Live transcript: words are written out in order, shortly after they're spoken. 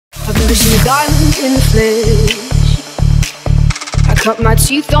I've never seen a diamond in the flesh. I cut my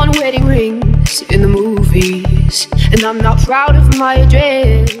teeth on wedding rings in the movies, and I'm not proud of my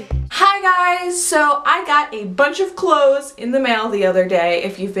address. Hi guys! So I got a bunch of clothes in the mail the other day.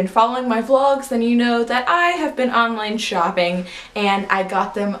 If you've been following my vlogs, then you know that I have been online shopping and I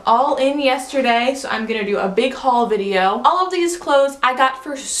got them all in yesterday, so I'm gonna do a big haul video. All of these clothes I got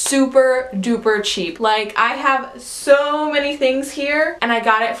for super duper cheap. Like, I have so many things here and I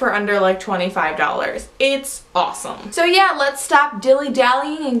got it for under like $25. It's awesome. So yeah, let's stop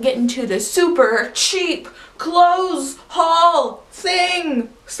dilly-dallying and get into the super cheap clothes haul thing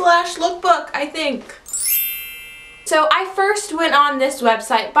slash lookbook, I think. So I first went on this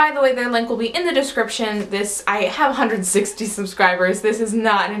website. By the way, their link will be in the description. I have 160 subscribers. This is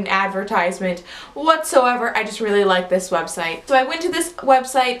not an advertisement whatsoever. I just really like this website. So I went to this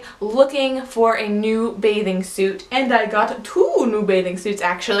website looking for a new bathing suit, and I got 2 new bathing suits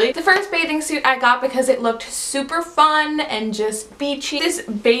actually. The first bathing suit I got because it looked super fun and just beachy. This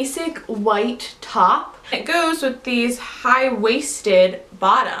basic white top. It goes with these high-waisted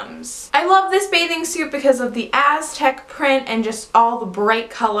bottoms. I love this bathing suit because of the Aztec print and just all the bright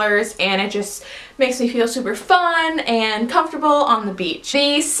colors, and it just makes me feel super fun and comfortable on the beach.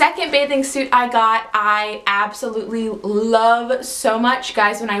 The second bathing suit I got, I absolutely love so much.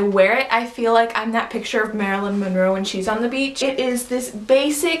 Guys, when I wear it, I feel like I'm that picture of Marilyn Monroe when she's on the beach. It is this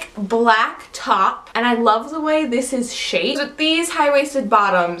basic black top, and I love the way this is shaped. With these high-waisted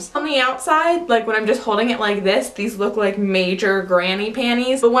bottoms, on the outside, like when I'm just holding it like this, these look like major granny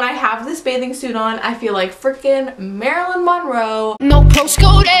panties, but when I have this bathing suit on, I feel like freaking Marilyn Monroe. No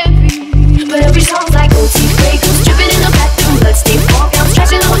postcode envy, but every song's like OT breakers, dripping in the bathroom, bloodstained walkouts,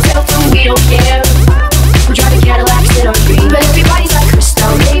 trashing the hotel room, we don't care. We're driving Cadillacs that are green, but everybody's like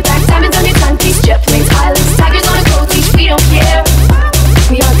crystal, Maybach, diamonds on your timepiece, jet planes, highlands, tigers on a cold leash, we don't care.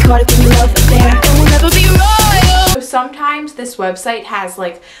 We are caught up in the love affair, and we'll never be royal. So sometimes this website has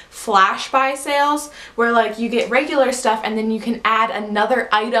like flash buy sales where like you get regular stuff and then you can add another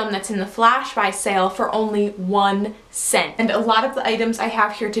item that's in the flash buy sale for only 1 cent. And a lot of the items I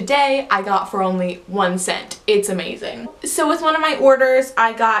have here today I got for only 1 cent. It's amazing. So with one of my orders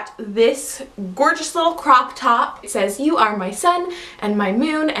I got this gorgeous little crop top. It says, "You are my sun and my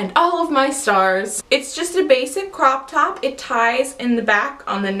moon and all of my stars." It's just a basic crop top. It ties in the back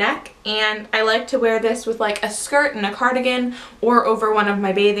on the neck, and I like to wear this with like a skirt and a cardigan or over one of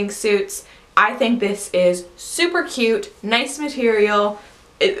my bathing suits. I think this is super cute, nice material.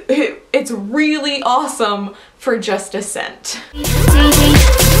 It's really awesome for just a cent.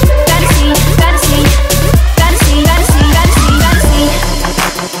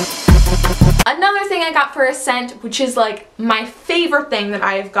 Another thing I got for a cent, which is like my favorite thing that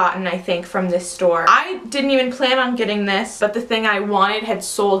I've gotten, I think, from this store. I didn't even plan on getting this, but the thing I wanted had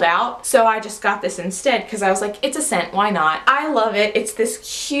sold out, so I just got this instead because I was like, it's a cent, why not? I love it. It's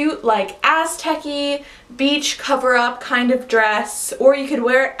this cute, like, Aztec-y beach cover-up kind of dress, or you could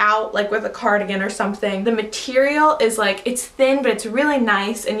wear it out like with a cardigan or something. The material is like, it's thin, but it's really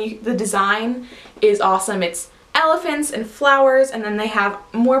nice, and the design is awesome. It's elephants and flowers, and then they have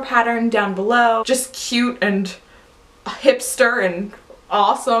more pattern down below. Just cute and hipster and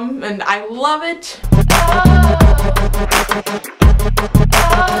awesome, and I love it.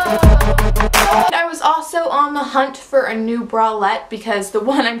 I was also on the hunt for a new bralette because the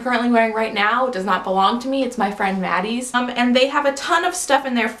one I'm currently wearing right now does not belong to me. It's my friend Maddie's. And they have a ton of stuff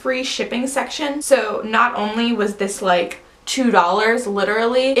in their free shipping section. So not only was this like $2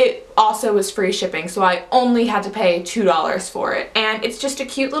 literally, it also was free shipping, so I only had to pay $2 for it. And it's just a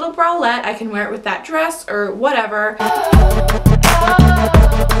cute little bralette. I can wear it with that dress or whatever.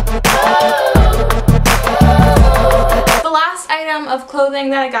 The last item of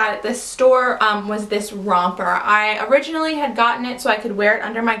clothing that I got at this store was this romper. I originally had gotten it so I could wear it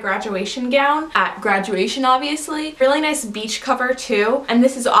under my graduation gown at graduation, obviously. Really nice beach cover too, and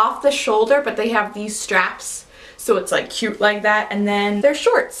this is off the shoulder, but they have these straps, so it's like cute like that, and then there's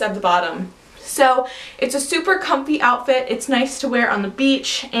shorts at the bottom. So it's a super comfy outfit. It's nice to wear on the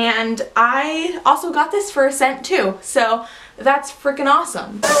beach, and I also got this for a cent too, so that's freaking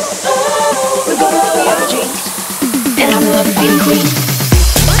awesome. We're gonna love your dreams, and I'm in love with being queen.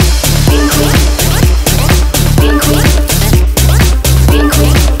 Being queen. Being queen. Being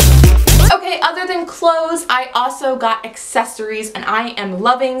queen. Okay, other than clothes, I also also got accessories, and I am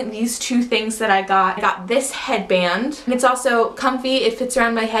loving these two things that I got. I got this headband, and it's also comfy, it fits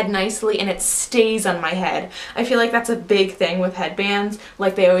around my head nicely, and it stays on my head. I feel like that's a big thing with headbands,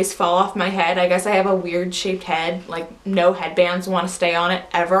 like they always fall off my head. I guess I have a weird shaped head, like no headbands want to stay on it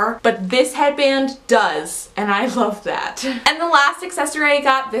ever, but this headband does, and I love that. And the last accessory I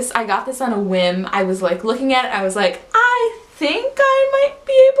got this on a whim. I was like looking at it, I was like, I think I might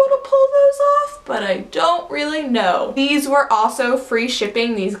be able to pull those off, but I don't really know. These were also free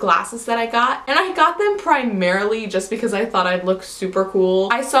shipping, these glasses that I got, and I got them primarily just because I thought I'd look super cool.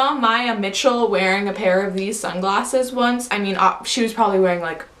 I saw Maya Mitchell wearing a pair of these sunglasses once. I mean, she was probably wearing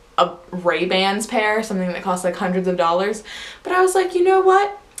like a Ray-Bans pair, something that costs like hundreds of dollars, but I was like, you know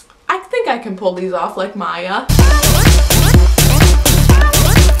what? I think I can pull these off like Maya.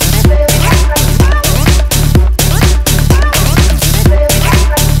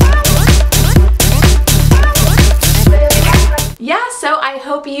 Yeah, so I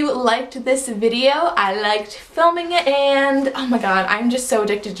hope you liked this video. I liked filming it, and oh my god, I'm just so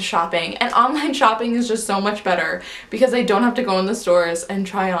addicted to shopping. And online shopping is just so much better because I don't have to go in the stores and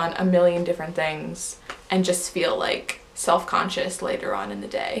try on a million different things and just feel like self-conscious later on in the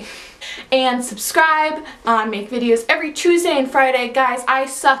day. And subscribe, make videos every Tuesday and Friday. Guys, I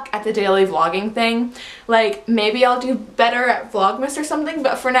suck at the daily vlogging thing. Like, maybe I'll do better at Vlogmas or something,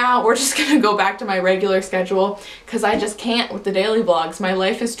 but for now, we're just gonna go back to my regular schedule because I just can't with the daily vlogs. My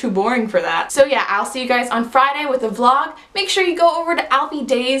life is too boring for that. So yeah, I'll see you guys on Friday with a vlog. Make sure you go over to Alfie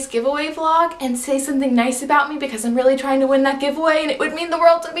Day's giveaway vlog and say something nice about me because I'm really trying to win that giveaway and it would mean the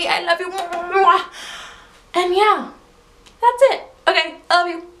world to me. I love you. And yeah. That's it. Okay, I love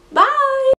you. Bye!